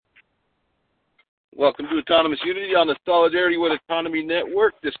Welcome to Autonomous Unity on the Solidarity with Autonomy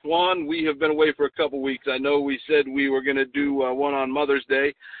Network. This one, we have been away for a couple weeks. I know we said we were going to do one on Mother's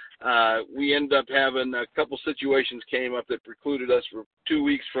Day. We ended up having a couple situations came up that precluded us for 2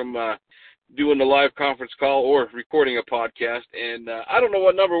 weeks from doing the live conference call or recording a podcast. And I don't know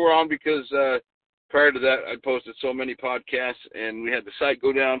what number we're on because prior to that, I posted so many podcasts and we had the site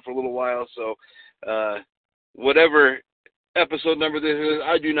go down for a little while. So whatever episode number this is,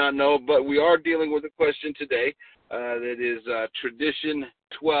 I do not know, but we are dealing with a question today that is Tradition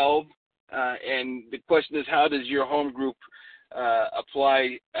 12, and the question is, how does your home group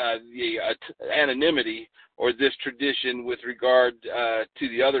apply the anonymity or this tradition with regard to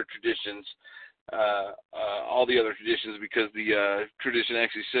the other traditions, all the other traditions, because the tradition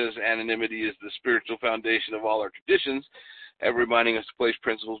actually says anonymity is the spiritual foundation of all our traditions, reminding us to place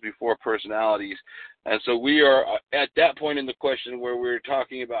principles before personalities. And so we are at that point in the question where we're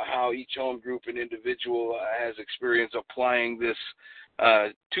talking about how each home group and individual has experience applying this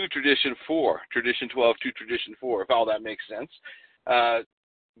to Tradition 4, Tradition 12 to Tradition 4, if all that makes sense.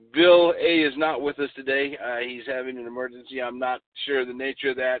 Bill A. is not with us today. He's having an emergency. I'm not sure the nature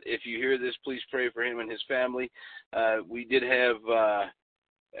of that. If you hear this, please pray for him and his family. We did have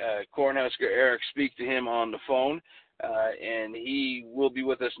Cornhusker Eric speak to him on the phone. And he will be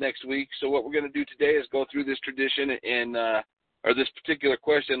with us next week. So what we're going to do today is go through this tradition and or this particular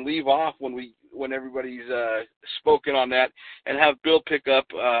question, leave off when everybody's spoken on that, and have Bill pick up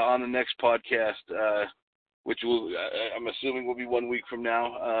on the next podcast, which will I'm assuming will be 1 week from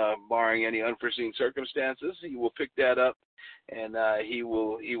now, barring any unforeseen circumstances. He will pick that up, and he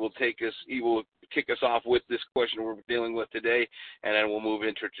will kick us off with this question we're dealing with today, and then we'll move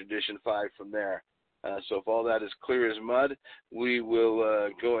into Tradition 5 from there. So if all that is clear as mud, we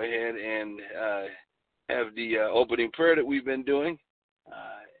will go ahead and have the opening prayer that we've been doing,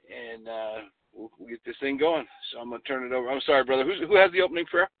 and we'll get this thing going. So I'm going to turn it over. I'm sorry, brother. Who has the opening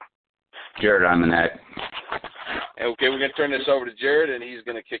prayer? Jared, I'm in that. Okay, we're going to turn this over to Jared, and he's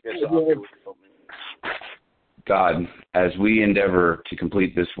going to kick us off with the opening. God, as we endeavor to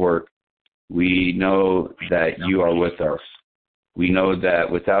complete this work, we know that you are with us. We know that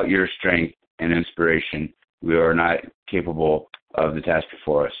without your strength and inspiration, we are not capable of the task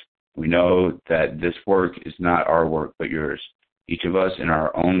before us. We know that this work is not our work, but yours. Each of us, in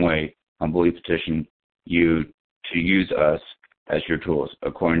our own way, humbly petition you to use us as your tools,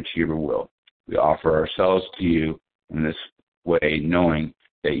 according to your will. We offer ourselves to you in this way, knowing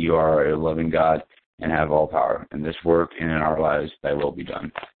that you are a loving God and have all power. In this work and in our lives, thy will be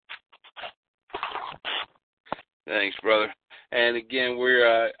done. Thanks, brother. And again,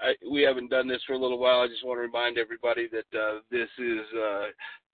 we haven't done this for a little while. I just want to remind everybody that this is a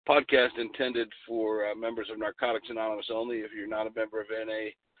podcast intended for members of Narcotics Anonymous only. If you're not a member of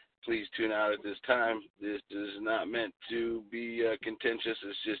NA, please tune out at this time. This is not meant to be contentious.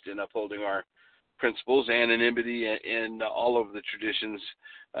 It's just in upholding our principles, anonymity, and all of the traditions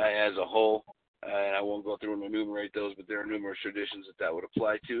as a whole. And I won't go through and enumerate those, but there are numerous traditions that would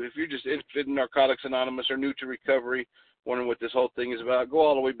apply to. If you're just interested in Narcotics Anonymous or new to recovery, wondering what this whole thing is about, go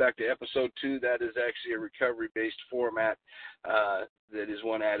all the way back to episode 2. That is actually a recovery-based format that is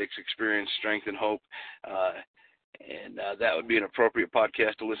one addict's experience, strength, and hope. And that would be an appropriate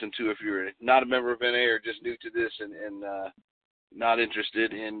podcast to listen to if you're not a member of NA or just new to this and not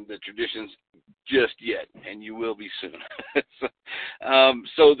interested in the traditions just yet, and you will be soon.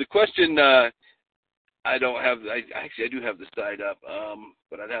 So the question, I do have the site up,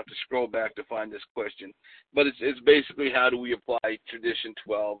 but I'd have to scroll back to find this question. But it's basically, how do we apply Tradition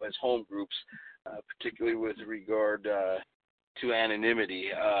 12 as home groups, particularly with regard to anonymity,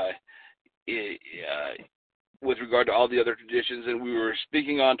 with regard to all the other traditions. And we were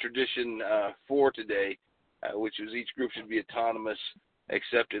speaking on Tradition 4 today, which is each group should be autonomous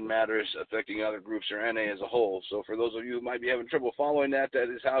except in matters affecting other groups or NA as a whole. So for those of you who might be having trouble following that,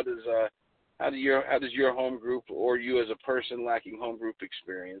 that is how does your home group, or you as a person lacking home group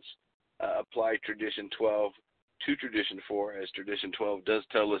experience, apply Tradition 12 to Tradition 4, as Tradition 12 does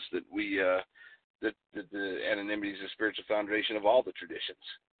tell us that that the anonymity is the spiritual foundation of all the traditions.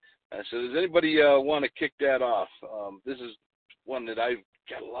 So does anybody want to kick that off? This is one that I've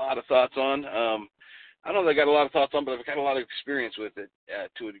got a lot of thoughts on. I don't know that I got a lot of thoughts on, but I've got a lot of experience with it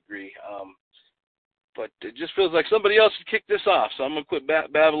to a degree. But it just feels like somebody else should kick this off. So I'm going to quit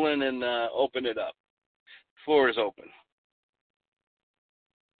babbling and open it up. Floor is open.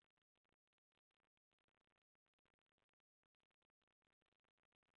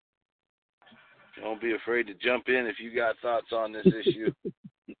 Don't be afraid to jump in if you got thoughts on this issue.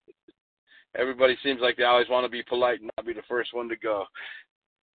 Everybody seems like they always want to be polite and not be the first one to go.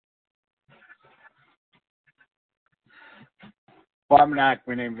 Well, I'm an act.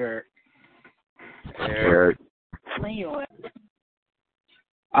 My name's Eric. Eric.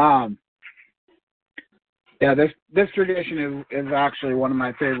 Yeah, this tradition is actually one of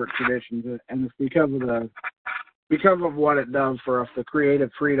my favorite traditions, and it's because of what it does for us, the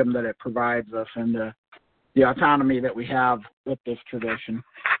creative freedom that it provides us, and the autonomy that we have with this tradition.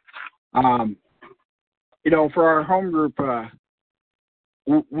 For our home group,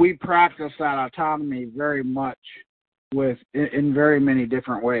 we practice that autonomy very much in very many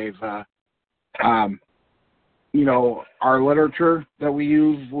different ways. Our literature that we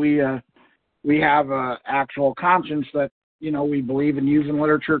use, we have an actual conscience that, we believe in using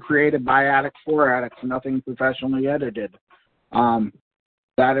literature created by addicts for addicts, nothing professionally edited.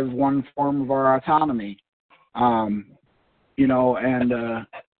 That is one form of our autonomy. That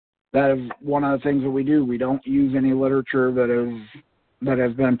is one of the things that we do. We don't use any literature that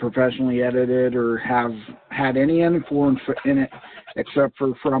has been professionally edited or have had any influence in it except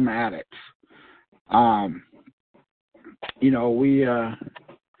for from addicts.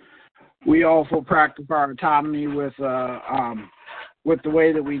 We also practice our autonomy with the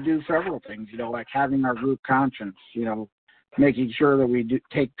way that we do several things, like having our group conscience, making sure that we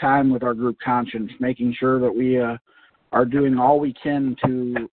take time with our group conscience, making sure that we are doing all we can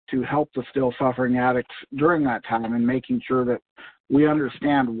to help the still suffering addicts during that time, and making sure that we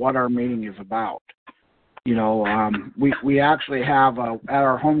understand what our meeting is about. We actually have, at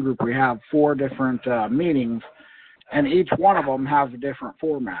our home group, we have 4 different meetings, and each one of them has a different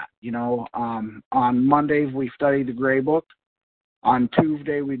format. On Mondays we study the Gray Book. On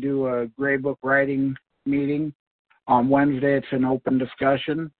Tuesday we do a Gray Book writing meeting. On Wednesday it's an open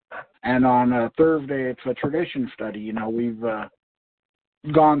discussion. And on Thursday it's a tradition study. We've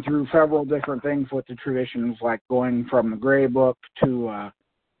gone through several different things with the traditions, like going from the Gray Book to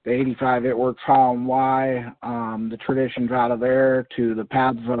the 85 It Works How and Why, the traditions out of there, to the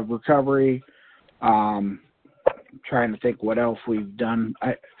Paths of Recovery. Trying to think what else we've done.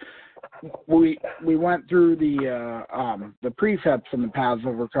 We went through the precepts in the Paths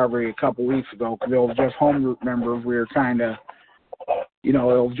of Recovery a couple weeks ago, because it was just home group members. We were kind of, it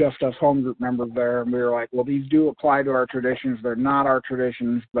was just us home group members there, and we were like, well, these do apply to our traditions. They're not our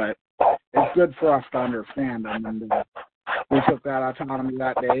traditions, but it's good for us to understand them. And we took that autonomy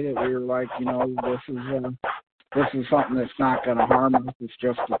that day, that we were like, this is something that's not going to harm us. It's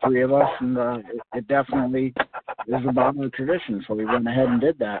just the 3 of us, and it definitely is about our tradition, so we went ahead and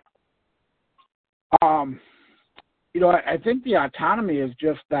did that. I think the autonomy is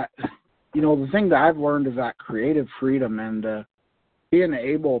just that, the thing that I've learned is that creative freedom, and being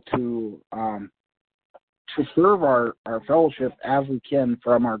able to serve our fellowship as we can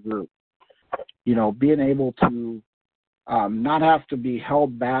from our group. Being able to not have to be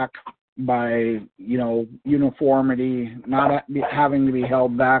held back by, uniformity, not having to be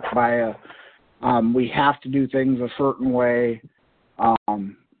held back by we have to do things a certain way.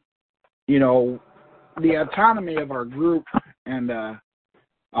 The autonomy of our group and,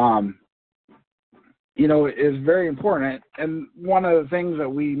 is very important. And one of the things that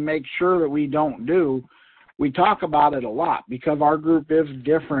we make sure that we don't do, we talk about it a lot, because our group is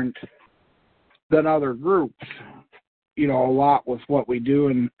different than other groups, a lot with what we do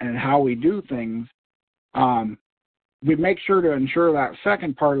and how we do things. We make sure to ensure that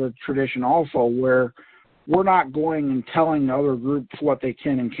second part of the tradition also, where we're not going and telling other groups what they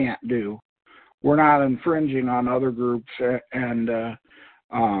can and can't do. We're not infringing on other groups and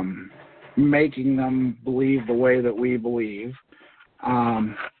making them believe the way that we believe.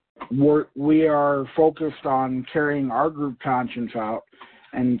 We are focused on carrying our group conscience out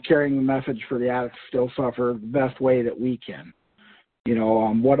and carrying the message for the addicts who still suffer the best way that we can.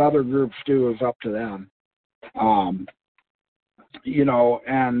 What other groups do is up to them. As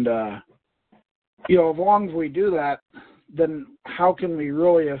long as we do that, then how can we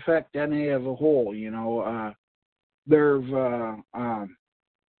really affect NA as a whole? There's a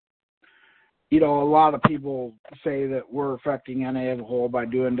lot of people say that we're affecting NA as a whole by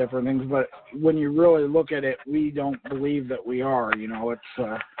doing different things, but when you really look at it, we don't believe that we are.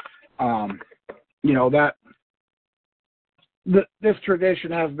 This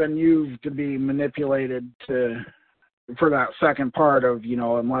tradition has been used to be manipulated for that second part of,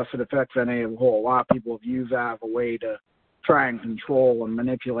 unless it affects NA as a whole. A lot of people have used that as a way to try and control and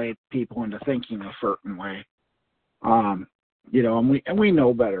manipulate people into thinking a certain way. And we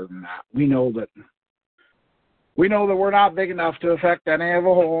know better than that. We know that we're not big enough to affect NA as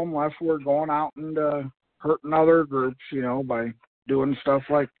a whole unless we're going out and hurting other groups, by doing stuff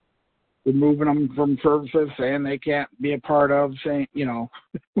like removing them from services, saying they can't be a part of, saying,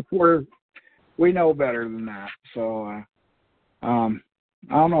 we know better than that. So, I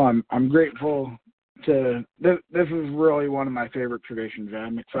don't know. I'm grateful to this. This is really one of my favorite traditions. And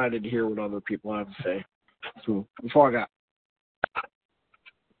I'm excited to hear what other people have to say. So that's all I got.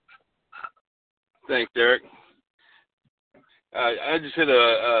 Thanks, Derek. I just hit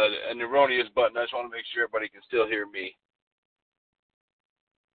an erroneous button. I just want to make sure everybody can still hear me.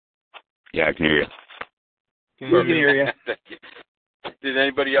 Yeah, I can hear you. We can hear you. Thank you. Did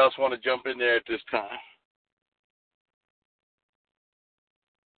anybody else want to jump in there at this time?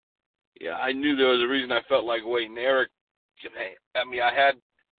 Yeah, I knew there was a reason I felt like waiting. Eric, I mean, I had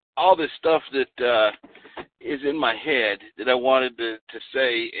all this stuff that is in my head that I wanted to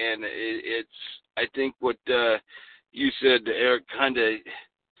say, and it's I think what you said, Eric, kind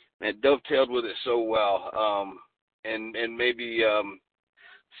of dovetailed with it so well, and maybe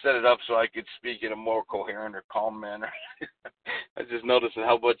set it up so I could speak in a more coherent or calm manner. I just noticed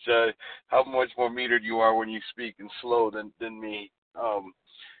how much more metered you are when you speak and slow than me.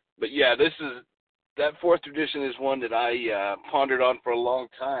 But yeah, that fourth tradition is one that I pondered on for a long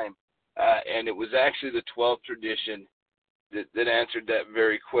time, and it was actually the 12th tradition that answered that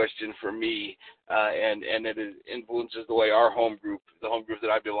very question for me, and it influences the way our home group, the home group that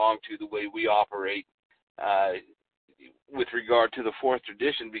I belong to, the way we operate with regard to the fourth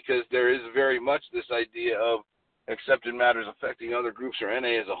tradition, because there is very much this idea of accepted matters affecting other groups or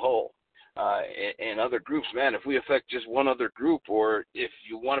NA as a whole. And other groups, man, if we affect just one other group, or if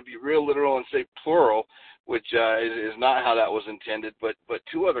you want to be real literal and say plural, which is not how that was intended, but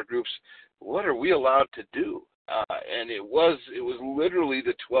two other groups, what are we allowed to do? And it was literally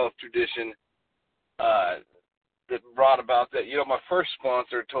the 12th tradition that brought about that. You know, my first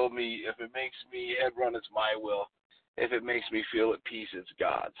sponsor told me, if it makes me head run, it's my will. If it makes me feel at peace, it's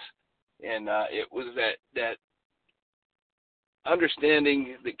God's. And it was that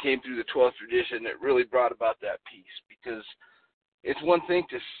understanding that came through the 12th tradition that really brought about that peace. Because it's one thing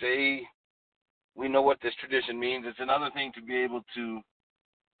to say we know what this tradition means. It's another thing to be able to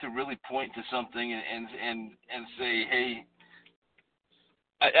really point to something and say, hey,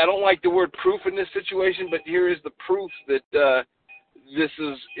 I don't like the word proof in this situation, but here is the proof that this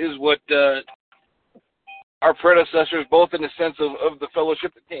is what our predecessors, both in the sense of the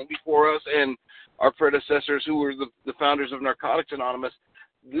fellowship that came before us and our predecessors who were the founders of Narcotics Anonymous,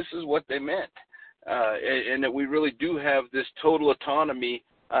 this is what they meant. And that we really do have this total autonomy.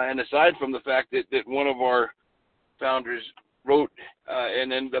 And aside from the fact that one of our founders wrote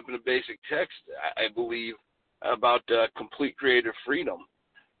and ended up in a basic text, I believe, about complete creative freedom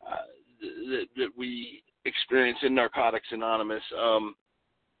that we experience in Narcotics Anonymous.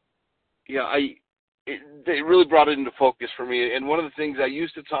 They really brought it into focus for me. And one of the things I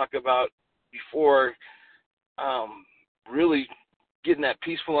used to talk about before really getting that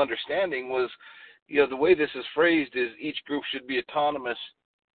peaceful understanding was, the way this is phrased is each group should be autonomous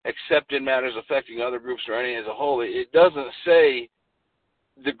except in matters affecting other groups or any as a whole. It doesn't say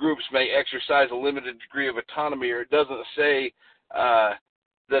the groups may exercise a limited degree of autonomy, or it doesn't say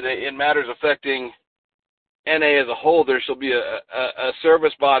that in matters affecting NA as a whole there shall be a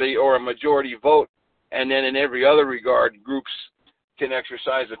service body or a majority vote, and then in every other regard groups can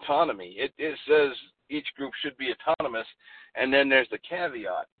exercise autonomy. It says each group should be autonomous, and then there's the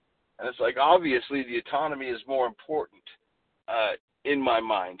caveat. And it's like, obviously the autonomy is more important in my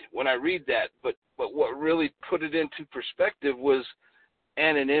mind when I read that, but what really put it into perspective was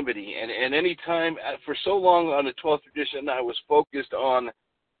anonymity. And any time, for so long on the 12th tradition, I was focused on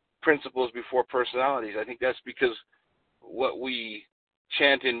principles before personalities. I think that's because what we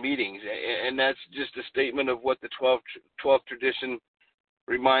chant in meetings, and that's just a statement of what the 12th tradition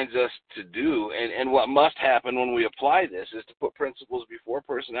reminds us to do, and what must happen when we apply this is to put principles before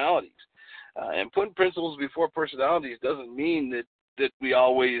personalities. And putting principles before personalities doesn't mean that we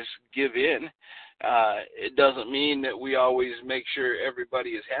always give in. It doesn't mean that we always make sure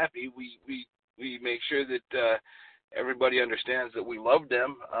everybody is happy. We make sure that everybody understands that we love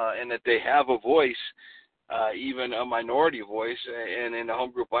them and that they have a voice, even a minority voice. And in the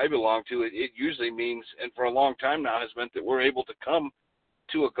home group I belong to, it usually means, and for a long time now has meant, that we're able to come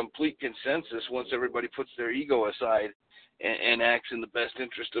to a complete consensus once everybody puts their ego aside and acts in the best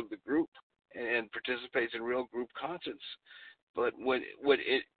interest of the group and participates in real group conscience. But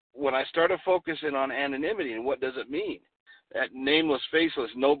when I started focusing on anonymity and what does it mean, that nameless,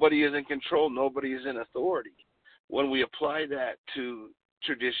 faceless, nobody is in control, nobody is in authority. When we apply that to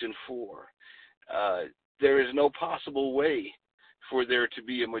Tradition 4, there is no possible way for there to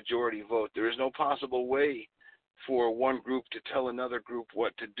be a majority vote. There is no possible way for one group to tell another group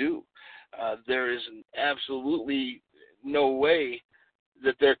what to do. There is absolutely no way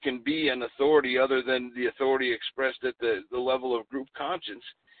that there can be an authority other than the authority expressed at the level of group conscience,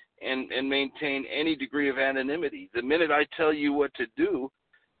 and maintain any degree of anonymity. The minute I tell you what to do,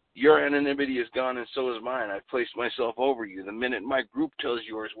 your anonymity is gone, and so is mine. I've placed myself over you. The minute my group tells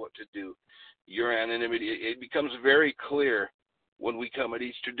yours what to do, your anonymity, it becomes very clear when we come at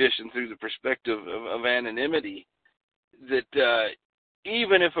each tradition through the perspective of anonymity that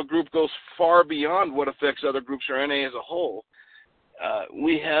even if a group goes far beyond what affects other groups or NA as a whole,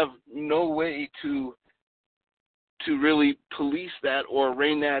 we have no way to really police that or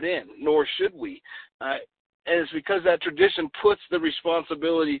rein that in, nor should we. And it's because that tradition puts the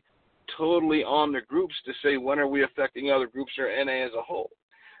responsibility totally on the groups to say, when are we affecting other groups or NA as a whole?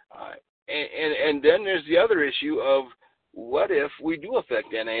 And then there's the other issue of, what if we do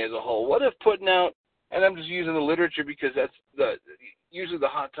affect NA as a whole? What if putting out, and I'm just using the literature because that's usually the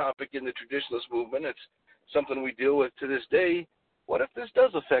hot topic in the traditionalist movement. It's something we deal with to this day. What if this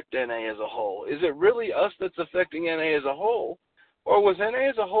does affect NA as a whole? Is it really us that's affecting NA as a whole? Or was NA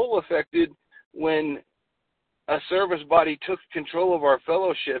as a whole affected when a service body took control of our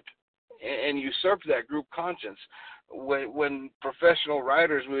fellowship and usurped that group conscience? When professional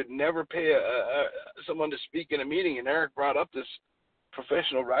writers would never pay someone to speak in a meeting, and Eric brought up this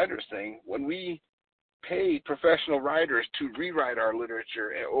professional writers thing, when we pay professional writers to rewrite our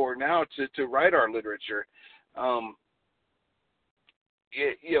literature, or now to write our literature, when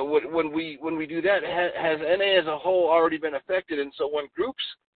we do that, has NA as a whole already been affected? And so when groups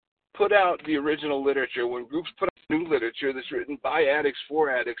put out the original literature, when groups put out new literature that's written by addicts for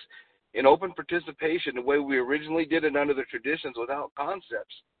addicts in open participation, the way we originally did it under the traditions without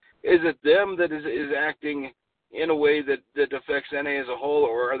concepts, is it them that is acting in a way that affects NA as a whole,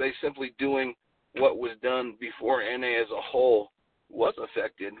 or are they simply doing what was done before NA as a whole was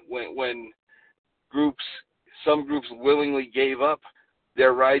affected? When some groups willingly gave up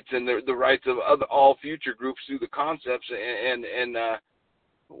their rights and the rights of all future groups through the concepts, and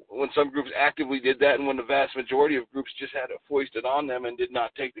when some groups actively did that, and when the vast majority of groups just had it foisted on them and did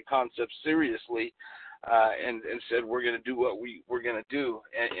not take the concepts seriously, and said, we're going to do what we're going to do,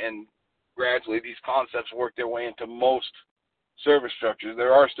 and gradually these concepts work their way into most service structures.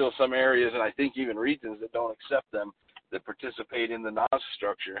 There are still some areas, and I think even regions, that don't accept them, that participate in the NAS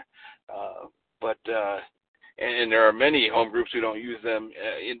structure, and there are many home groups who don't use them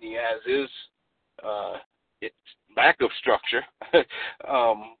in the as-is backup structure,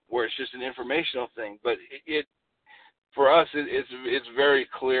 where it's just an informational thing. But for us, it's very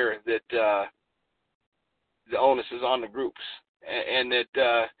clear that the onus is on the groups, and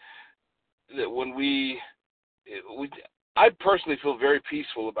that when I personally feel very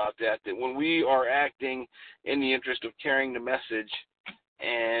peaceful about that when we are acting in the interest of carrying the message,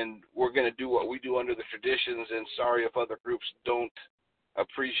 and we're going to do what we do under the traditions, and sorry if other groups don't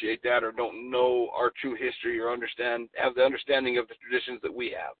appreciate that or don't know our true history or have the understanding of the traditions that we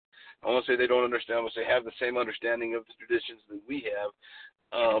have. I won't say they don't understand, I will say have the same understanding of the traditions that we have.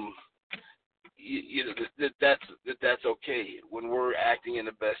 That's okay when we're acting in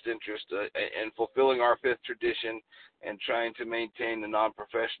the best interest and fulfilling our fifth tradition and trying to maintain the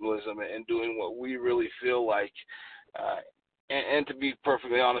non-professionalism and doing what we really feel like. And to be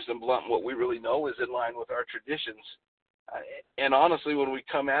perfectly honest and blunt, what we really know is in line with our traditions. And honestly, when we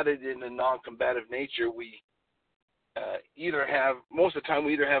come at it in a non-combative nature, we most of the time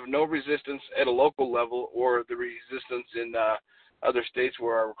we either have no resistance at a local level, or the resistance in other states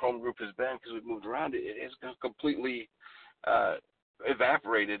where our home group has been, because we've moved around, it has completely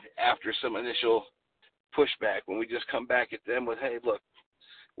evaporated after some initial pushback, when we just come back at them with, hey, look,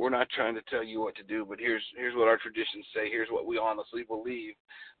 we're not trying to tell you what to do, but here's what our traditions say, here's what we honestly believe,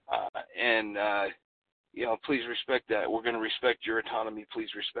 and please respect that. We're going to respect your autonomy, please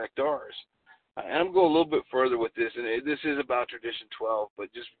respect ours. And I'm going a little bit further with this, and this is about Tradition 12,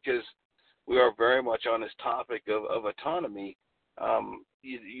 but just because we are very much on this topic of autonomy,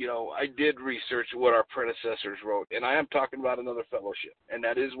 I did research what our predecessors wrote, and I am talking about another fellowship, and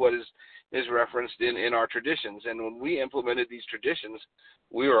that is what is referenced in our traditions. And when we implemented these traditions,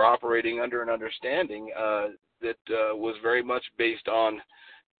 we were operating under an understanding that was very much based on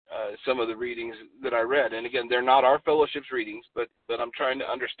some of the readings that I read. And again, they're not our fellowship's readings, but I'm trying to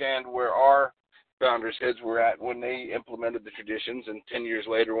understand where our founders' heads were at when they implemented the traditions, and 10 years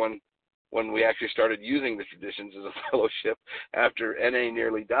later when we actually started using the traditions as a fellowship after NA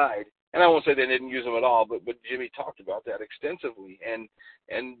nearly died. And I won't say they didn't use them at all, but Jimmy talked about that extensively. And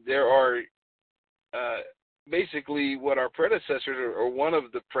there are basically what our predecessors, or one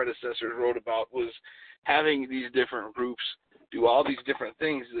of the predecessors, wrote about was having these different groups do all these different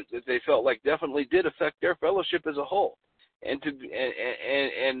things that they felt like definitely did affect their fellowship as a whole.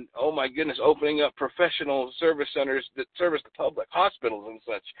 and oh my goodness, opening up professional service centers that service the public, hospitals and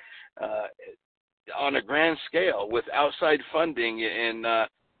such, on a grand scale with outside funding, and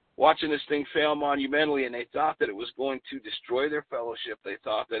watching this thing fail monumentally. And they thought that it was going to destroy their fellowship. They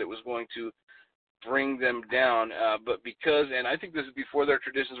thought that it was going to bring them down, but because, and I think this is before their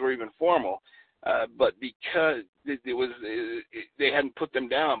traditions were even formal, but because they hadn't put them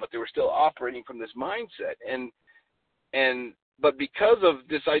down, but they were still operating from this mindset, but because of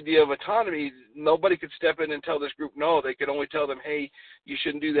this idea of autonomy, nobody could step in and tell this group no. They could only tell them, hey, you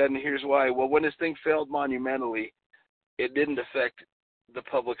shouldn't do that, and here's why. Well, when this thing failed monumentally, it didn't affect the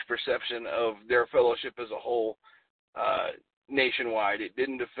public's perception of their fellowship as a whole nationwide. It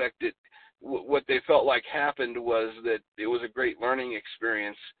didn't affect it. What they felt like happened was that it was a great learning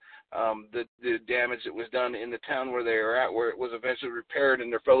experience. The damage that was done in the town where they were at, where it was eventually repaired,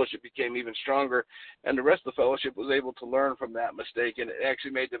 and their fellowship became even stronger, and the rest of the fellowship was able to learn from that mistake, and it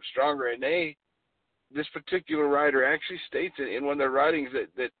actually made them stronger. And this particular writer actually states in one of their writings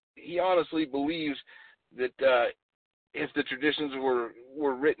that he honestly believes that if the traditions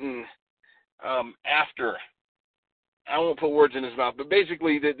were written after, I won't put words in his mouth, but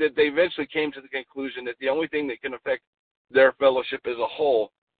basically that they eventually came to the conclusion that the only thing that can affect their fellowship as a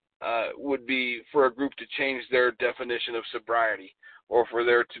whole would be for a group to change their definition of sobriety, or for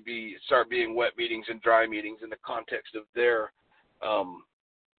there to start being wet meetings and dry meetings in the context of their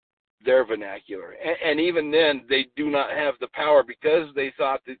vernacular. And even then, they do not have the power, because they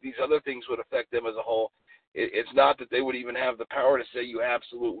thought that these other things would affect them as a whole. It's not that they would even have the power to say you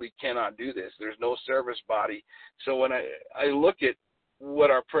absolutely cannot do this. There's no service body. So when I look at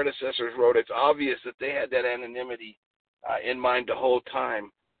what our predecessors wrote, it's obvious that they had that anonymity in mind the whole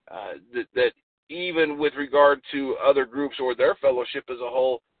time, that even with regard to other groups or their fellowship as a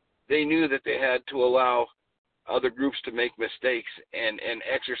whole, they knew that they had to allow other groups to make mistakes and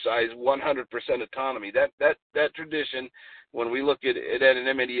exercise 100% autonomy. That tradition, when we look at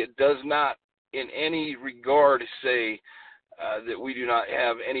anonymity, it does not in any regard say that we do not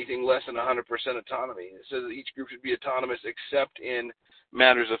have anything less than 100% autonomy. It says that each group should be autonomous except in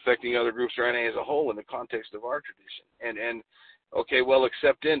matters affecting other groups or NA as a whole in the context of our tradition. And okay, well,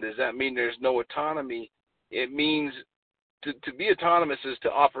 except in, does that mean there's no autonomy? It means to be autonomous is to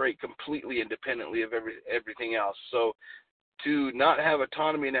operate completely independently of everything else. So to not have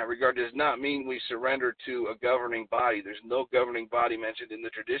autonomy in that regard does not mean we surrender to a governing body. There's no governing body mentioned in the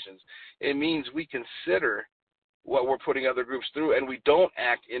traditions. It means we consider what we're putting other groups through, and we don't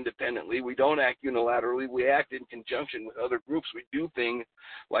act independently. We don't act unilaterally. We act in conjunction with other groups. We do things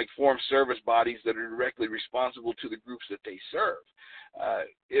like form service bodies that are directly responsible to the groups that they serve.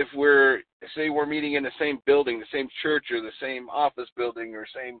 If we're meeting in the same building, the same church or the same office building or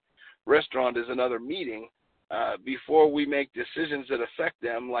same restaurant as another meeting, before we make decisions that affect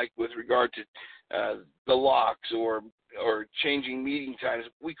them, like with regard to the locks or changing meeting times,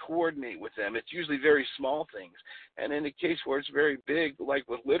 we coordinate with them. It's usually very small things. And in a case where it's very big, like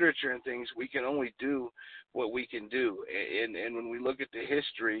with literature and things, we can only do what we can do. And when we look at the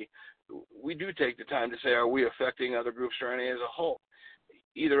history, we do take the time to say, are we affecting other groups or NA as a whole?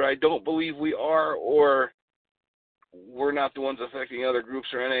 Either I don't believe we are, or we're not the ones affecting other groups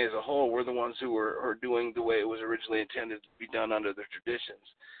or NA as a whole. We're the ones who are doing the way it was originally intended to be done under the traditions.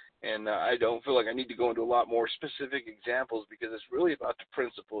 And I don't feel like I need to go into a lot more specific examples, because it's really about the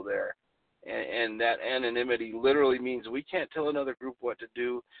principle there. And that anonymity literally means we can't tell another group what to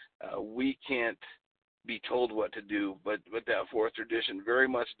do. We can't be told what to do. But that fourth tradition very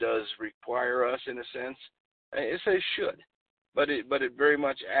much does require us, in a sense. It says should. But it very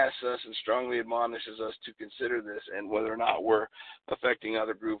much asks us and strongly admonishes us to consider this, and whether or not we're affecting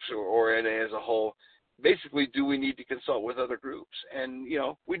other groups or NA as a whole. Basically, do we need to consult with other groups? And,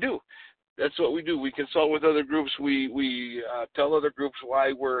 we do. That's what we do. We consult with other groups. We tell other groups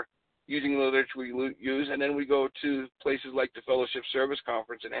why we're using the literature we use, and then we go to places like the Fellowship Service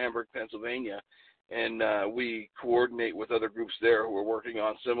Conference in Hamburg, Pennsylvania, and we coordinate with other groups there who are working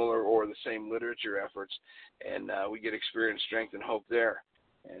on similar or the same literature efforts, and we get experience, strength, and hope there.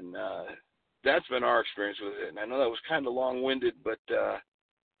 And that's been our experience with it. And I know that was kind of long-winded, but I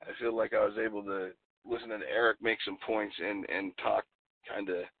feel like I was able to listen to Eric make some points and talk, kind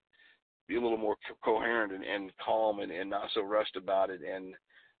of be a little more coherent and calm and not so rushed about it. And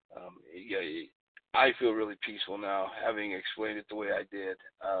I feel really peaceful now, having explained it the way I did.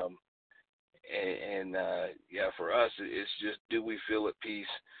 For us, it's just, do we feel at peace?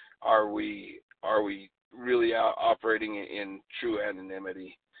 Are we really operating in true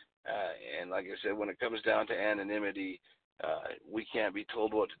anonymity? And like I said, when it comes down to anonymity, We can't be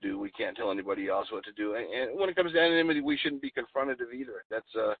told what to do. We can't tell anybody else what to do. And when it comes to anonymity, we shouldn't be confronted of either. That's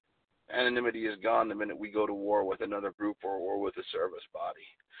anonymity is gone the minute we go to war with another group or with a service body.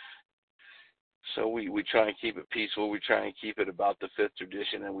 So we try and keep it peaceful. We try and keep it about the fifth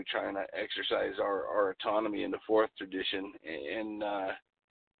tradition, and we try and exercise our autonomy in the fourth tradition and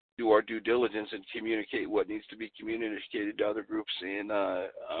do our due diligence and communicate what needs to be communicated to other groups in the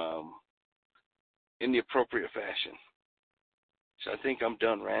appropriate fashion. So I think I'm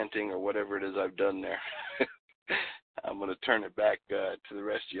done ranting or whatever it is I've done there. I'm going to turn it back to the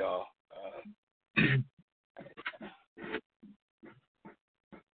rest of y'all.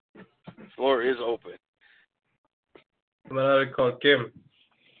 Floor is open. I call Kim.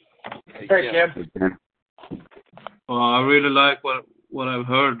 Hey, Kim. I really like what I've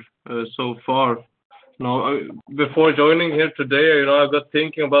heard so far. Before joining here today, I got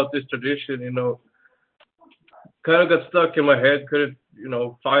thinking about this tradition. Kind of got stuck in my head. Couldn't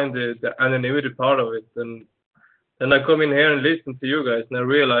find the anonymity part of it, and then I come in here and listen to you guys, and I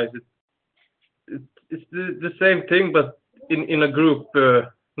realize it's the same thing, but in a group.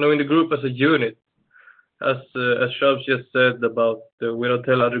 In the group as a unit, as Shabs just said about we don't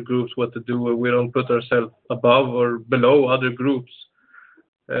tell other groups what to do, or we don't put ourselves above or below other groups.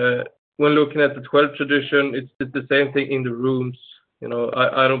 When looking at the 12th tradition, it's the same thing in the rooms.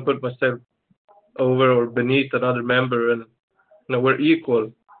 I don't put myself over or beneath another member, and we're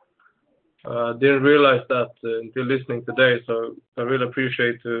equal. Didn't realize that until listening today, so I really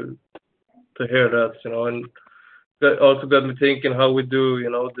appreciate to hear that. And that also got me thinking how we do,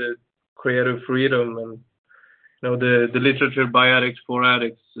 the creative freedom and, the literature by addicts for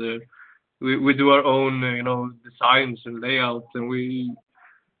addicts. We do our own, designs and layouts, and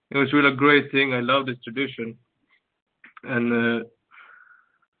it's really a great thing. I love this tradition. And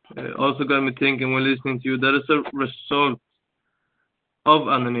also got me thinking when listening to you, that is a result of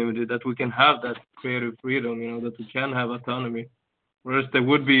anonymity, that we can have that creative freedom, that we can have autonomy. Whereas there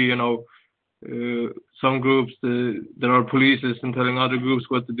would be, some groups that are polices and telling other groups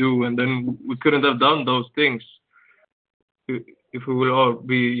what to do, and then we couldn't have done those things if we will all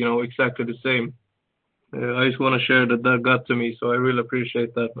be, exactly the same. I just want to share that got to me, so I really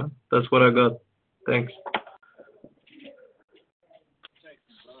appreciate that, man. That's what I got. Thanks.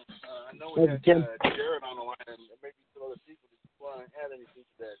 I know we had Jared on the line, and maybe some other people. Did you want to add anything to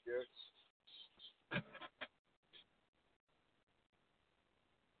that, Jared?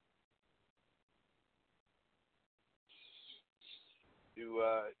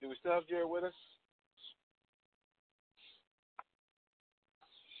 Do we still have Jared with us?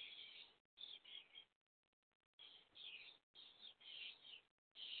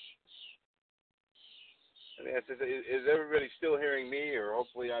 Is everybody still hearing me, or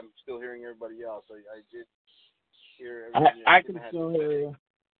hopefully I'm still hearing everybody else? I did hear everybody. I can still hear you.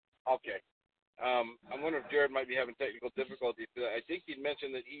 Okay. I wonder if Jared might be having technical difficulties. I think he'd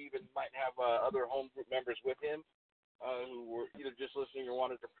mentioned that he even might have other home group members with him who were either just listening or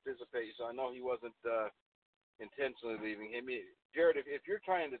wanted to participate. So I know he wasn't intentionally leaving him. Jared, if you're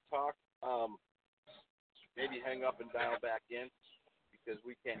trying to talk, maybe hang up and dial back in, because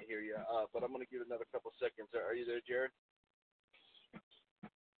we can't hear you. But I'm going to give it another couple seconds. Are you there, Jared?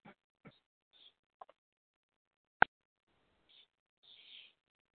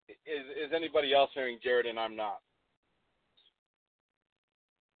 Is anybody else hearing Jared and I'm not?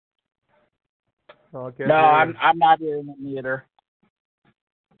 Okay. No, I'm not hearing him either.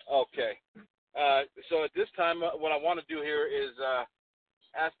 Okay. So at this time, what I want to do here is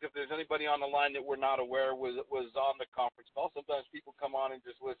ask if there's anybody on the line that we're not aware was on the conference call. Sometimes people come on and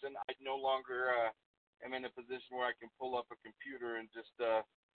just listen. I no longer am in a position where I can pull up a computer and just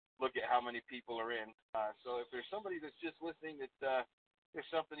look at how many people are in. So if there's somebody that's just listening that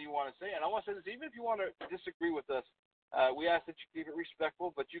there's something you want to say, and I want to say this, even if you want to disagree with us, we ask that you keep it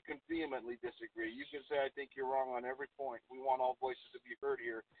respectful, but you can vehemently disagree. You can say, I think you're wrong on every point. We want all voices to be heard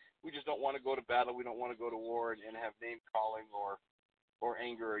here. We just don't want to go to battle. We don't want to go to war and have name calling or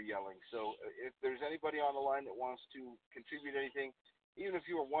anger or yelling. So if there's anybody on the line that wants to contribute anything, even if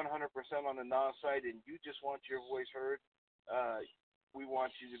you are 100% on the non side and you just want your voice heard, we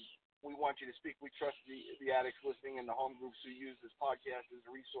want you to speak. We trust the addicts listening and the home groups who use this podcast as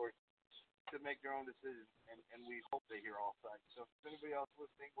a resource to make their own decisions, and we hope they hear all sides. So if anybody else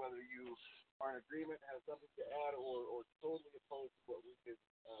listening, whether you are in agreement, have something to add, or totally opposed to what we just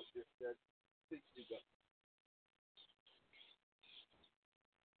said, please speak up.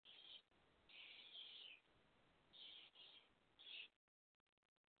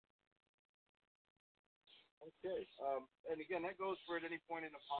 Okay. And again, that goes for at any point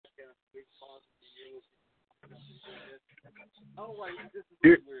in the podcast. Big pause to you. Oh, wait, this is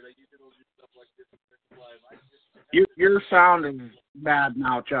weird. I usually don't do stuff like this live. Your sound is bad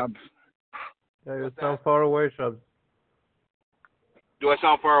now, Chubbs. Yeah, you sound far away, Chubbs. Do I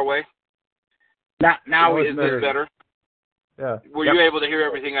sound far away? Now is this better? Yeah. Were you able to hear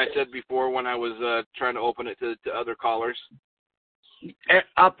everything I said before when I was trying to open it to other callers?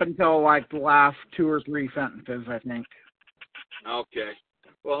 Up until like the last 2 or 3 sentences, I think. Okay.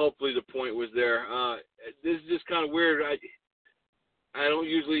 Well, hopefully the point was there. This is just kind of weird. I don't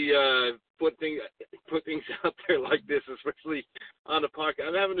usually put things out there like this, especially on the podcast.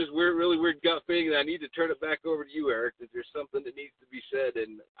 I'm having this really weird gut feeling that I need to turn it back over to you, Eric. That there's something that needs to be said,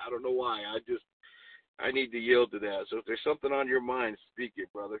 and I don't know why. I need to yield to that. So if there's something on your mind, speak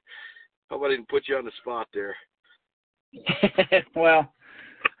it, brother. How about I didn't put you on the spot there? Well,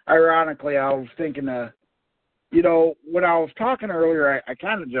 ironically, I was thinking, when I was talking earlier, I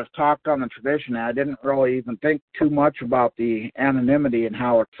kind of just talked on the tradition. I didn't really even think too much about the anonymity and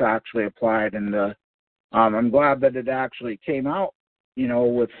how it's actually applied. And I'm glad that it actually came out,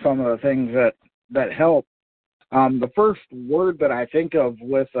 with some of the things that help. The first word that I think of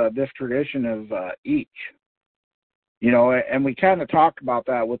with this tradition is each. And we kind of talked about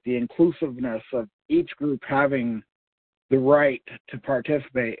that with the inclusiveness of each group having the right to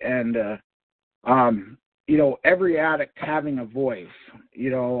participate and, every addict having a voice.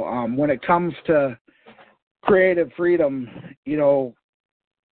 When it comes to creative freedom,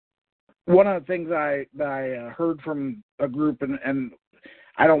 one of the things I heard from a group, and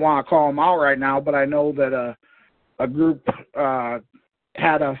I don't want to call them out right now, but I know that a group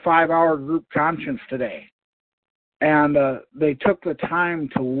had a 5-hour group conscience today. And they took the time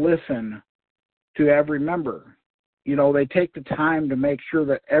to listen to every member. They take the time to make sure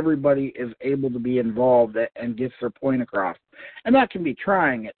that everybody is able to be involved and gets their point across. And that can be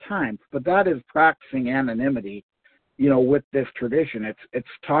trying at times, but that is practicing anonymity, with this tradition. It's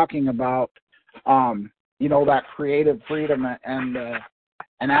talking about, that creative freedom and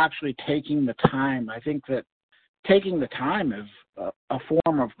actually taking the time. I think that taking the time is a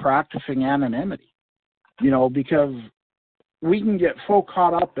form of practicing anonymity, because we can get so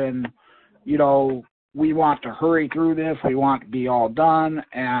caught up in, we want to hurry through this, we want to be all done,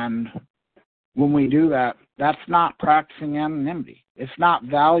 and when we do that, that's not practicing anonymity. It's not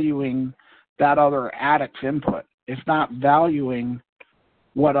valuing that other addict's input. It's not valuing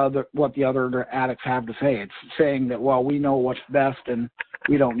what the other addicts have to say. It's saying that, well, we know what's best and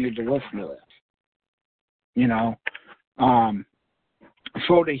we don't need to listen to this.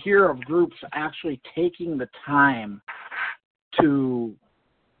 So to hear of groups actually taking the time to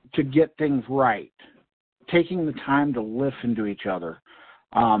get things right, taking the time to listen to each other,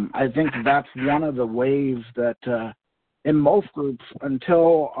 I think that's one of the ways that in most groups,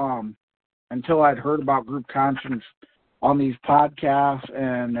 until I'd heard about group conscience on these podcasts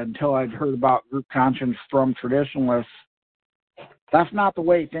and until I'd heard about group conscience from traditionalists, that's not the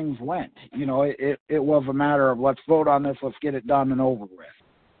way things went. It was a matter of let's vote on this, let's get it done and over with.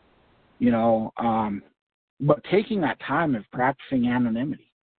 But taking that time is practicing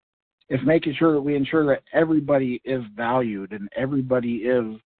anonymity. It's making sure that we ensure that everybody is valued and everybody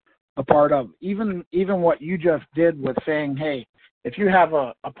is a part of. Even what you just did with saying, hey, if you have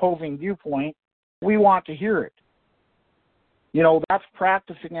a opposing viewpoint, we want to hear it. That's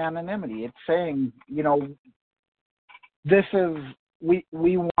practicing anonymity. It's saying, this is, we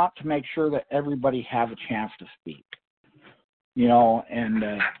want to make sure that everybody has a chance to speak,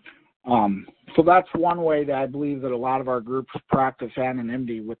 so that's one way that I believe that a lot of our groups practice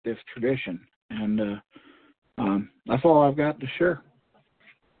anonymity with this tradition. And that's all I've got to share.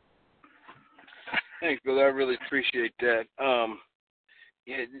 Thanks, brother. I really appreciate that.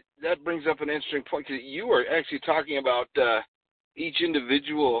 That brings up an interesting point, because you were actually talking about each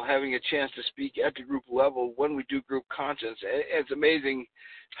individual having a chance to speak at the group level when we do group conscience. It's amazing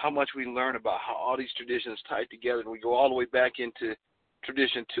how much we learn about how all these traditions tie together. And we go all the way back into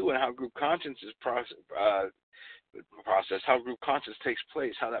tradition 2 and how group conscience is process, how group conscience takes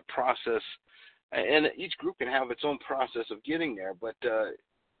place, how that process, and each group can have its own process of getting there. But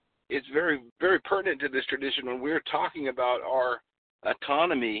it's very, very pertinent to this tradition when we're talking about our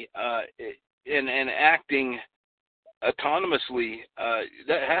autonomy and acting autonomously.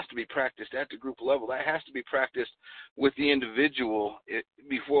 That has to be practiced at the group level. That has to be practiced with the individual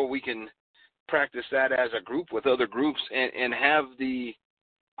before we can practice that as a group with other groups and have the,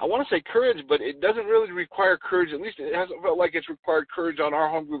 I want to say courage, but it doesn't really require courage. At least it hasn't felt like it's required courage on our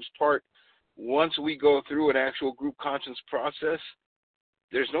home group's part. Once we go through an actual group conscience process,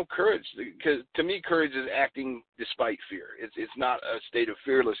 there's no courage, because to me, courage is acting despite fear. It's not a state of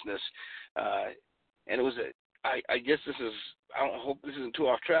fearlessness. And it was I guess this is, I don't hope this isn't too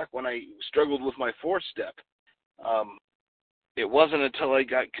off track, when I struggled with my 4-step. It wasn't until I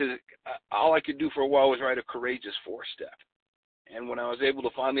got, because all I could do for a while was write a courageous 4-step. And when I was able to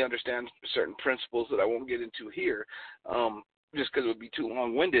finally understand certain principles that I won't get into here, just because it would be too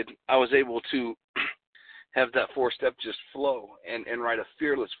long-winded, I was able to have that 4-step just flow and write a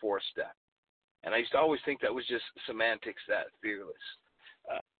fearless 4-step. And I used to always think that was just semantics, that fearless.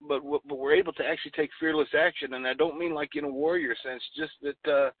 But we're able to actually take fearless action, and I don't mean like in a warrior sense, just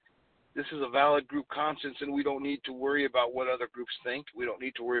that this is a valid group conscience, and we don't need to worry about what other groups think. We don't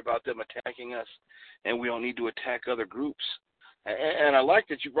need to worry about them attacking us, and we don't need to attack other groups. And I like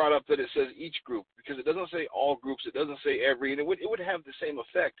that you brought up that it says each group, because it doesn't say all groups, it doesn't say every, and it would have the same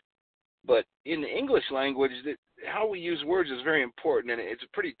effect. But in the English language, how we use words is very important, and it's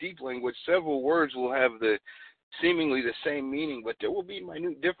a pretty deep language. Several words will have seemingly the same meaning, but there will be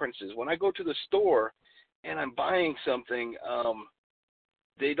minute differences. When I go to the store and I'm buying something,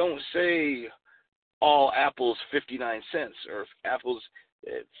 they don't say all apples 59 cents or apples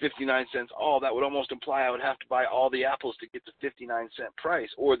 59 cents all. That would almost imply I would have to buy all the apples to get the 59-cent price,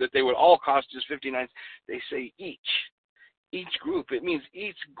 or that they would all cost just 59 cents. They say each group. It means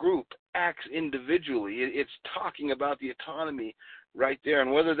each group acts individually. It's talking about the autonomy right there.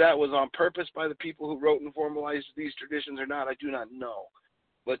 And whether that was on purpose by the people who wrote and formalized these traditions or not, I do not know.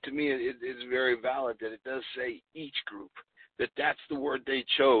 But to me, it's very valid that it does say each group, that's the word they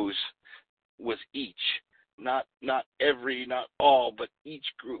chose was each. Not every, not all, but each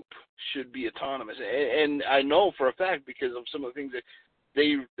group should be autonomous. And I know for a fact, because of some of the things that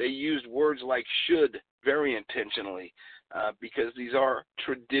they used words like should very intentionally, because these are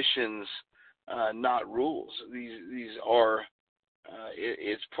traditions, not rules. These are,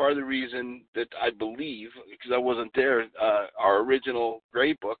 it's part of the reason that I believe, because I wasn't there, our original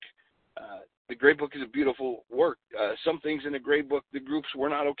Gray Book, the Gray Book is a beautiful work. Some things in the Gray Book the groups were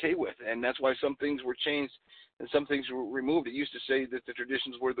not okay with, and that's why some things were changed and some things were removed. It used to say that the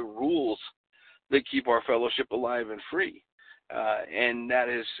traditions were the rules that keep our fellowship alive and free, and that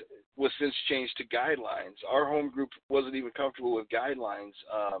was since changed to guidelines. Our home group wasn't even comfortable with guidelines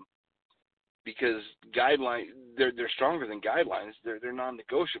because guidelines, they're stronger than guidelines. They're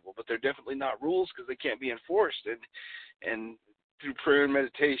non-negotiable, but they're definitely not rules because they can't be enforced. And through prayer and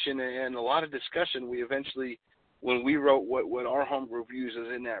meditation and a lot of discussion, we eventually, when we wrote what our home group uses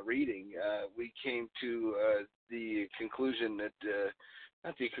in that reading, we came to the conclusion that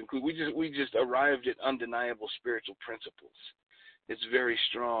we just arrived at undeniable spiritual principles. It's very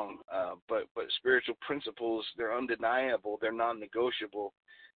strong, but spiritual principles, they're undeniable, they're non-negotiable,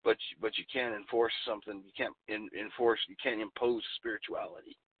 but you can't enforce something. You can't you can't impose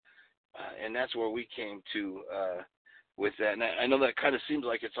spirituality, and that's where we came to with that. And I know that kind of seems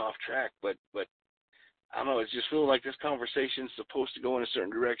like it's off track, but I don't know. It's just feeling like this conversation is supposed to go in a certain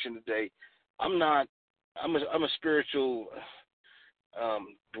direction today. I'm a spiritual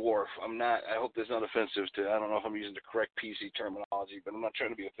dwarf. I'm not. I hope that's not offensive to. I don't know if I'm using the correct PC terminology, but I'm not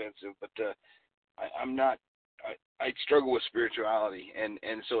trying to be offensive. But I'm not. I struggle with spirituality, and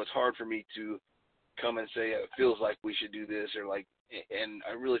so it's hard for me to come and say it feels like we should do this or like. And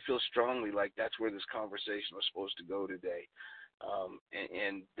I really feel strongly like that's where this conversation was supposed to go today.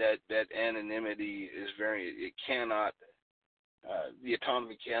 And that anonymity is it cannot. The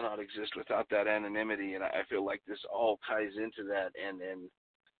autonomy cannot exist without that anonymity, and I feel like this all ties into that, and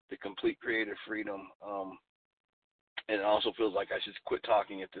the complete creative freedom. And it also feels like I should quit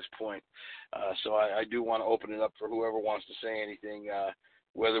talking at this point. So I do want to open it up for whoever wants to say anything,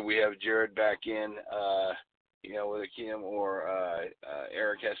 whether we have Jared back in, whether Kim or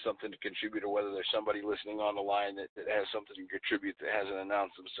Eric has something to contribute, or whether there's somebody listening on the line that has something to contribute that hasn't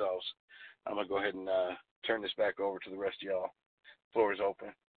announced themselves. I'm going to go ahead and turn this back over to the rest of y'all. Floor is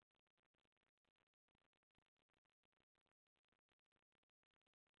open.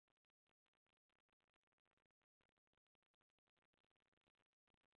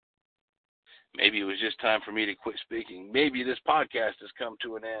 Maybe it was just time for me to quit speaking. Maybe this podcast has come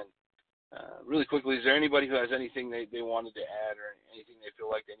to an end. Really quickly, is there anybody who has anything they wanted to add or anything they feel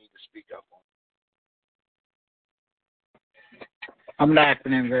like they need to speak up on? I'm not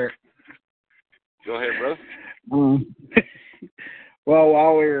in there. Go ahead, brother. Well,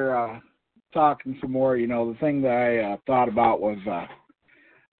 while we were talking some more, the thing that I thought about was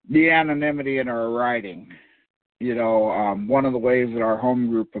the anonymity in our writing. One of the ways that our home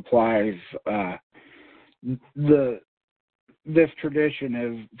group applies this tradition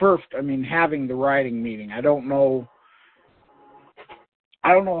is first, having the writing meeting. I don't know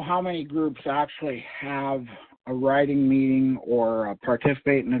how many groups actually have a writing meeting or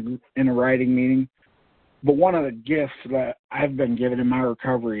participate in a writing meeting. But one of the gifts that I've been given in my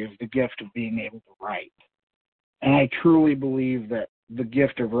recovery is the gift of being able to write. And I truly believe that the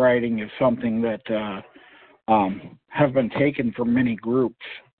gift of writing is something that has been taken from many groups.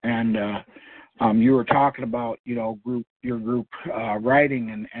 And you were talking about, your group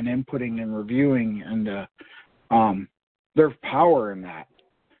writing and inputting and reviewing, and there's power in that.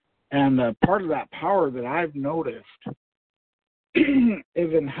 And part of that power that I've noticed is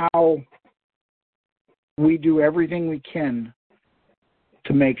in how we do everything we can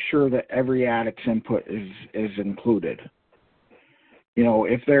to make sure that every addict's input is included.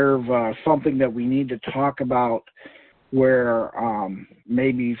 If there's something that we need to talk about where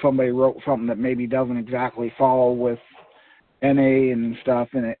maybe somebody wrote something that maybe doesn't exactly follow with NA and stuff,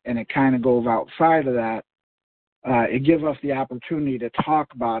 and it kind of goes outside of that, it gives us the opportunity to talk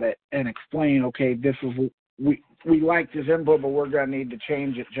about it and explain, okay, this is, we like this input, but we're going to need to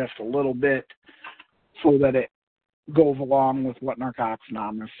change it just a little bit so that it goes along with what Narcotics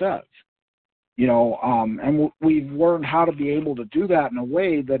Anonymous says. And we've learned how to be able to do that in a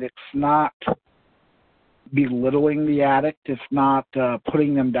way that it's not belittling the addict, it's not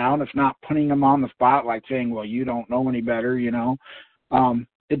putting them down, it's not putting them on the spot like saying, well, you don't know any better,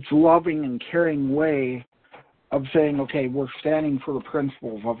 It's loving and caring way of saying, okay, we're standing for the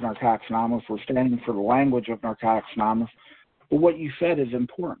principles of Narcotics Anonymous, we're standing for the language of Narcotics Anonymous, but what you said is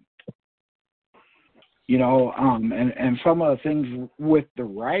important. And some of the things with the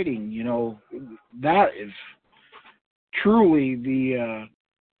writing, that is truly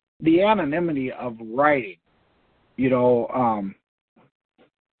the anonymity of writing.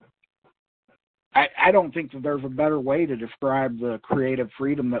 I don't think that there's a better way to describe the creative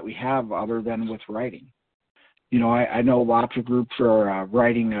freedom that we have other than with writing. I know lots of groups are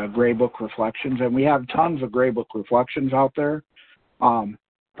writing Gray Book Reflections, and we have tons of Gray Book Reflections out there.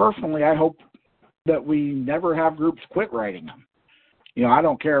 Personally, I hope that we never have groups quit writing them. I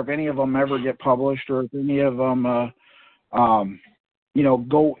don't care if any of them ever get published or if any of them,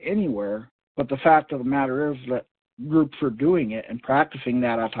 go anywhere. But the fact of the matter is that groups are doing it and practicing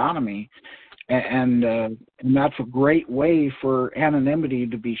that autonomy, and that's a great way for anonymity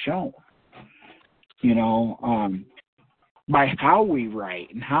to be shown. By how we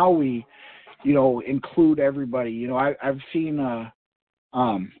write and how we, include everybody. I've seen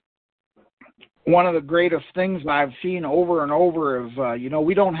one of the greatest things I've seen over and over is,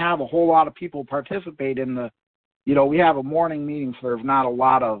 we don't have a whole lot of people participate in the, we have a morning meeting, so there's not a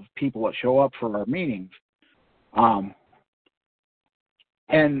lot of people that show up for our meetings.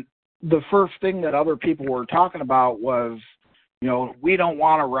 And the first thing that other people were talking about was, we don't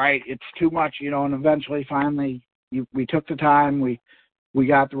want to write, it's too much, and eventually, finally, we took the time, we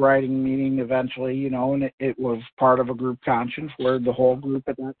got the writing meeting eventually, and it was part of a group conscience where the whole group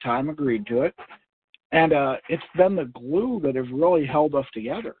at that time agreed to it. And it's been the glue that has really held us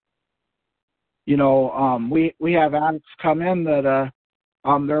together. We have addicts come in that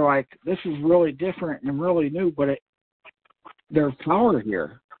they're like, this is really different and really new, but there's power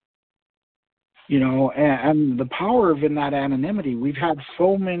here. And the power of in that anonymity, we've had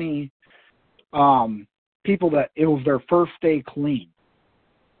so many people that it was their first day clean.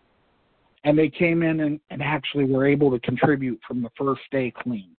 And they came in and actually were able to contribute from the first day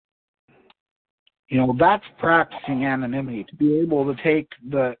clean. That's practicing anonymity, to be able to take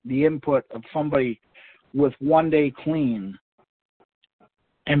the input of somebody with 1 day clean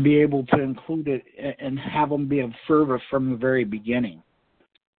and be able to include it and have them be of service from the very beginning.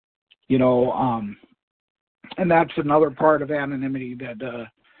 And that's another part of anonymity that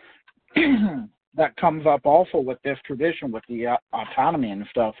that comes up also with this tradition, with the autonomy and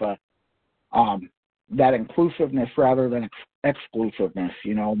stuff. That inclusiveness rather than exclusiveness.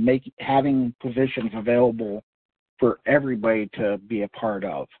 Having positions available for everybody to be a part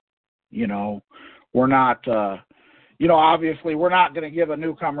of. We're not. Obviously, we're not going to give a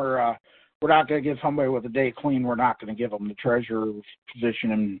newcomer. We're not going to give somebody with a day clean. We're not going to give them the treasurer's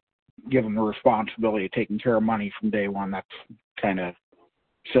position and give them the responsibility of taking care of money from day one. That's kind of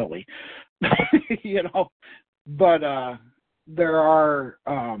silly, But there are,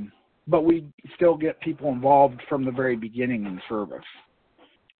 but we still get people involved from the very beginning in service.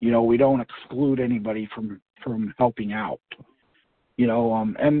 We don't exclude anybody from helping out.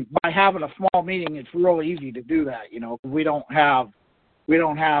 And by having a small meeting, it's real easy to do that. We don't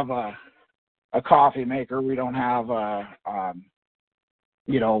have a coffee maker. We don't have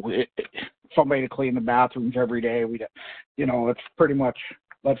somebody to clean the bathrooms every day. It's pretty much,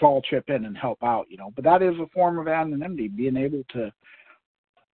 let's all chip in and help out, But that is a form of anonymity, being able to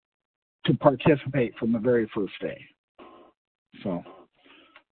participate from the very first day. So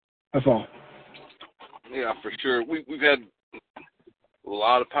that's all. Yeah, for sure. We've had a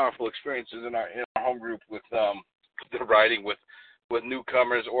lot of powerful experiences in our home group with the writing with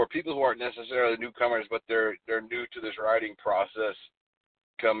newcomers or people who aren't necessarily newcomers, but they're new to this writing process.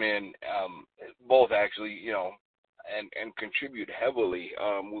 Come in, both actually, and contribute heavily.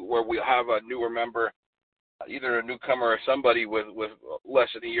 Where we'll have a newer member, either a newcomer or somebody with less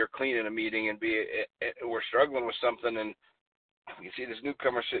than a year clean in a meeting, and we're struggling with something, and you see this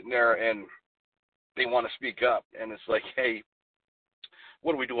newcomer sitting there and they want to speak up, and it's like, hey,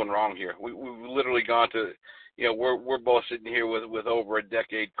 what are we doing wrong here? We've literally gone to, we're both sitting here with over a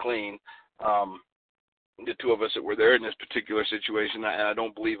decade clean. The two of us that were there in this particular situation, and I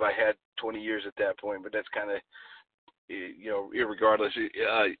don't believe I had 20 years at that point, but that's kind of, irregardless,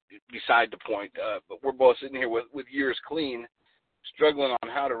 beside the point. But we're both sitting here with years clean, struggling on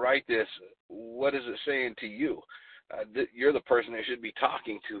how to write this. What is it saying to you? You're the person they should be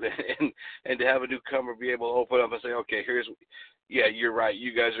talking to, and to have a newcomer be able to open up and say, okay, you're right.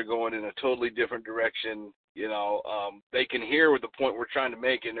 You guys are going in a totally different direction. They can hear the point we're trying to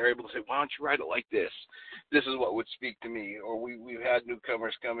make, and they're able to say, why don't you write it like this? This is what would speak to me. Or we've had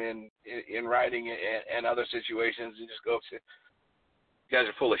newcomers come in writing and other situations and just go, you guys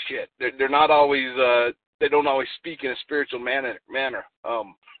are full of shit. They're not always, they don't always speak in a spiritual manner,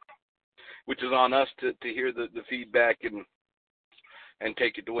 which is on us to hear the feedback and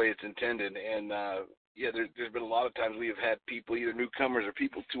take it the way it's intended. And, there's been a lot of times we have had people, either newcomers or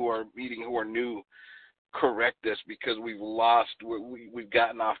people to our meeting who are new, correct us because we've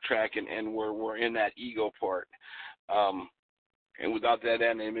gotten off track and we're in that ego part. And without that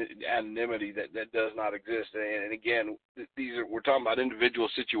anonymity, that does not exist. And again, we're talking about individual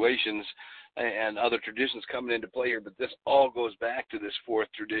situations and other traditions coming into play here, but this all goes back to this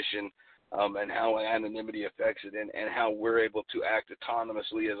fourth tradition, and how anonymity affects it, and how we're able to act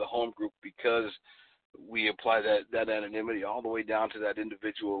autonomously as a home group because we apply that anonymity all the way down to that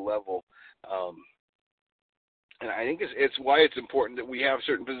individual level. And I think it's why it's important that we have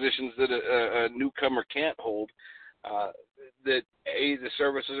certain positions that a newcomer can't hold, that A, the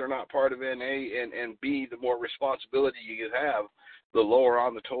services are not part of NA, and B, the more responsibility you have, the lower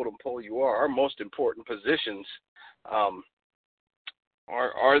on the totem pole you are. Our most important positions are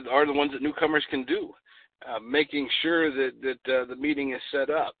the ones that newcomers can do. Making sure that the meeting is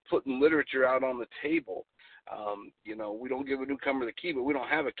set up, putting literature out on the table. We don't give a newcomer the key, but we don't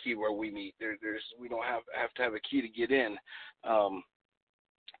have a key where we meet. We don't have to have a key to get in.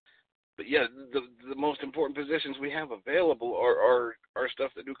 But yeah, the most important positions we have available are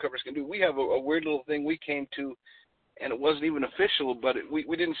stuff that newcomers can do. We have a weird little thing we came to, and it wasn't even official, but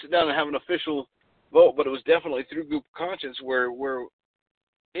we didn't sit down and have an official vote, but it was definitely through group conscience where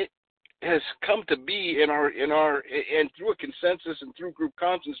it has come to be in our and through a consensus and through group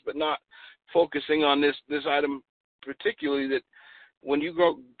conscience, but not focusing on this item particularly, that when you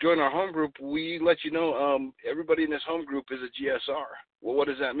join our home group, we let you know everybody in this home group is a GSR. Well, what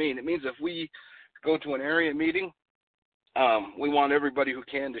does that mean? It means if we go to an area meeting, we want everybody who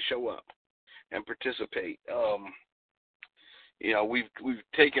can to show up and participate. We've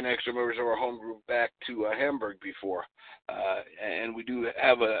taken extra members of our home group back to Hamburg before, and we do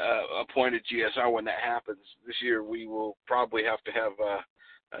have a appointed GSR when that happens. This year we will probably have to have a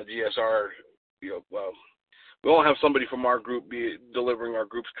GSR. We won't have somebody from our group be delivering our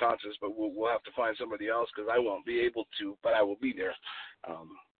group's conscience, but we'll have to find somebody else because I won't be able to, but I will be there.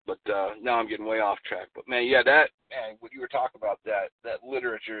 But now I'm getting way off track. But man, when you were talking about that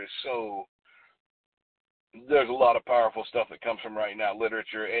literature is so. There's a lot of powerful stuff that comes from writing out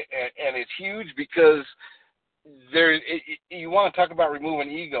literature, and it's huge because you want to talk about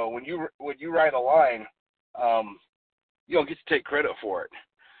removing ego. When you write a line, you don't get to take credit for it,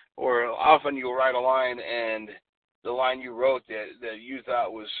 or often you'll write a line and the line you wrote that you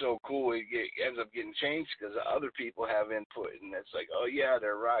thought was so cool, it ends up getting changed because other people have input, and it's like, oh yeah,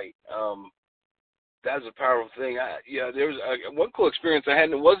 they're right. That's a powerful thing. There was one cool experience I had,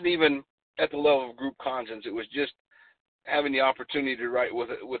 and it wasn't even at the level of group conscience. It was just having the opportunity to write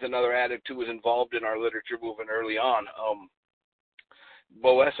with another addict who was involved in our literature movement early on.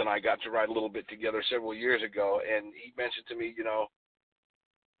 Bo S. and I got to write a little bit together several years ago, and he mentioned to me,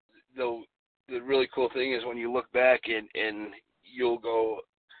 the really cool thing is when you look back and you'll go,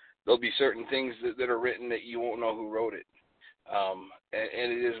 there'll be certain things that are written that you won't know who wrote it.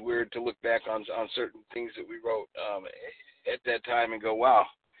 And it is weird to look back on certain things that we wrote at that time and go, wow,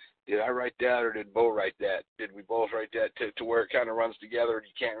 did I write that or did Bo write that? Did we both write that to where it kind of runs together and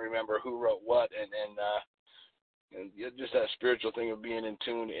you can't remember who wrote what, and just that spiritual thing of being in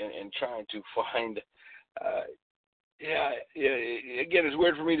tune and trying to find Again, it's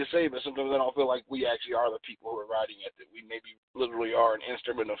weird for me to say, but sometimes I don't feel like we actually are the people who are riding it, that we maybe literally are an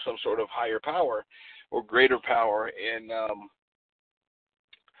instrument of some sort of higher power or greater power. And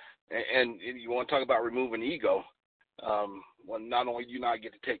you want to talk about removing ego. Well, not only do you not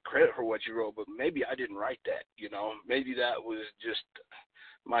get to take credit for what you wrote, but maybe I didn't write that, Maybe that was just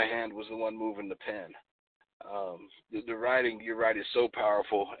my hand was the one moving the pen. The writing you write is so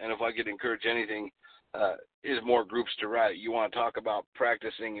powerful, and if I could encourage anything, is more groups to write. You want to talk about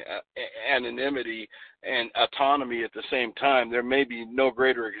practicing anonymity and autonomy at the same time. There may be no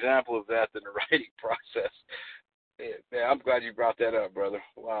greater example of that than the writing process. Yeah, I'm glad you brought that up, brother.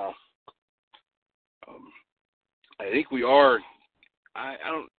 Wow. I think we are.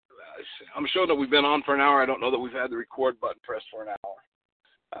 I'm showing that we've been on for an hour. I don't know that we've had the record button pressed for an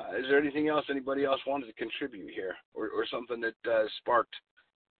hour. Is there anything else anybody else wanted to contribute here, or something that sparked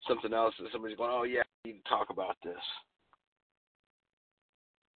something else that somebody's going, oh yeah, I need to talk about this?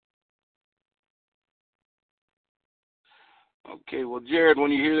 Okay, well, Jared,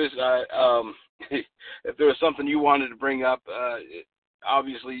 when you hear this, if there was something you wanted to bring up,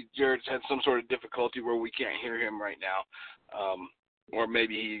 obviously Jared's had some sort of difficulty where we can't hear him right now, or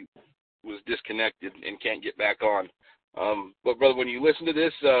maybe he was disconnected and can't get back on. But brother, when you listen to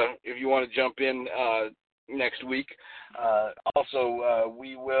this, if you want to jump in next week, also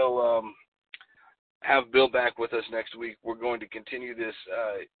we will have Bill back with us next week. We're going to continue this.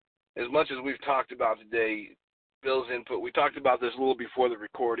 As much as we've talked about today, Bill's input, we talked about this a little before the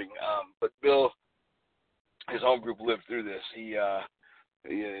recording, but Bill, his home group lived through this.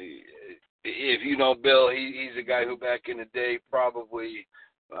 If you know Bill, he's a guy who back in the day probably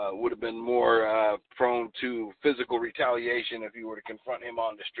would have been more prone to physical retaliation if you were to confront him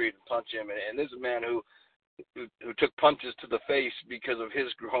on the street and punch him. And this is a man who took punches to the face because of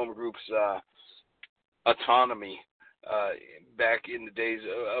his home group's autonomy back in the days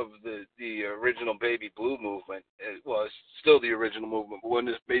of the original Baby Blue movement. Well, it's still the original movement, but when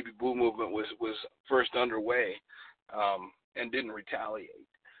this Baby Blue movement was first underway and didn't retaliate.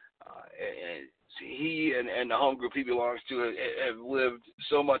 And he and the home group he belongs to have lived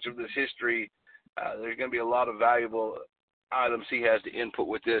so much of this history. There's going to be a lot of valuable items he has to input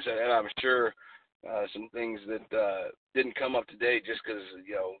with this, and I'm sure some things that didn't come up today just because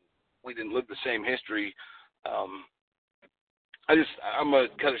we didn't live the same history. I'm going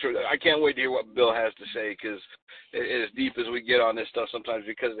to cut it short. I can't wait to hear what Bill has to say, because as deep as we get on this stuff, sometimes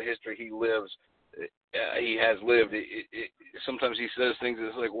because of the history he has lived, sometimes he says things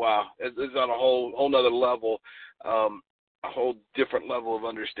that's like, wow, it's on a whole nother level, a whole different level of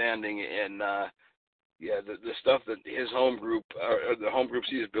understanding. And the stuff that his home group, or the home groups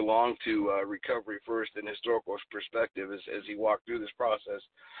he has belonged to, Recovery First and Historical Perspective, as he walked through this process,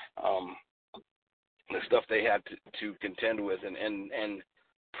 the stuff they had to contend with and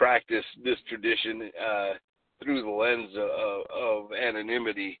practice this tradition through the lens of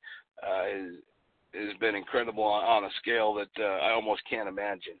anonymity has been incredible on a scale that I almost can't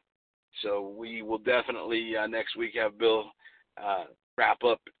imagine. So we will definitely next week have Bill wrap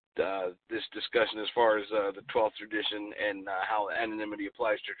up this discussion as far as the 12th tradition and how anonymity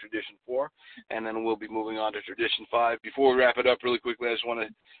applies to Tradition 4, and then we'll be moving on to Tradition 5. Before we wrap it up really quickly, I just want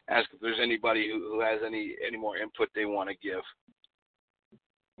to ask if there's anybody who has any more input they want to give.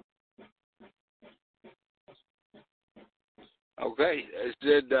 Okay, as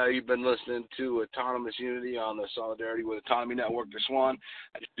said, you've been listening to Autonomous Unity on the Solidarity with Autonomy Network, the SWAN.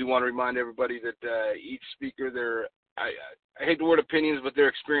 I just do want to remind everybody that each speaker, I hate the word opinions, but their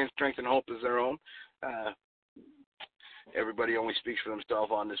experience, strength, and hope is their own. Everybody only speaks for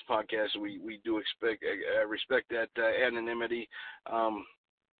themselves on this podcast. We do respect that anonymity. And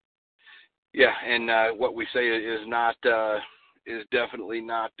what we say is definitely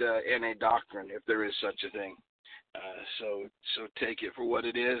not NA doctrine, if there is such a thing. So take it for what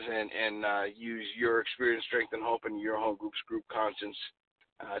it is, and use your experience, strength, and hope, and your home group's group conscience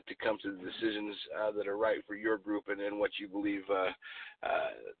to come to the decisions that are right for your group and what you believe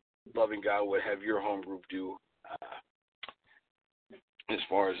loving God would have your home group do as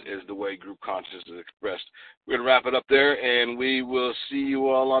far as the way group conscience is expressed. We're going to wrap it up there, and we will see you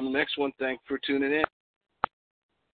all on the next one. Thanks for tuning in.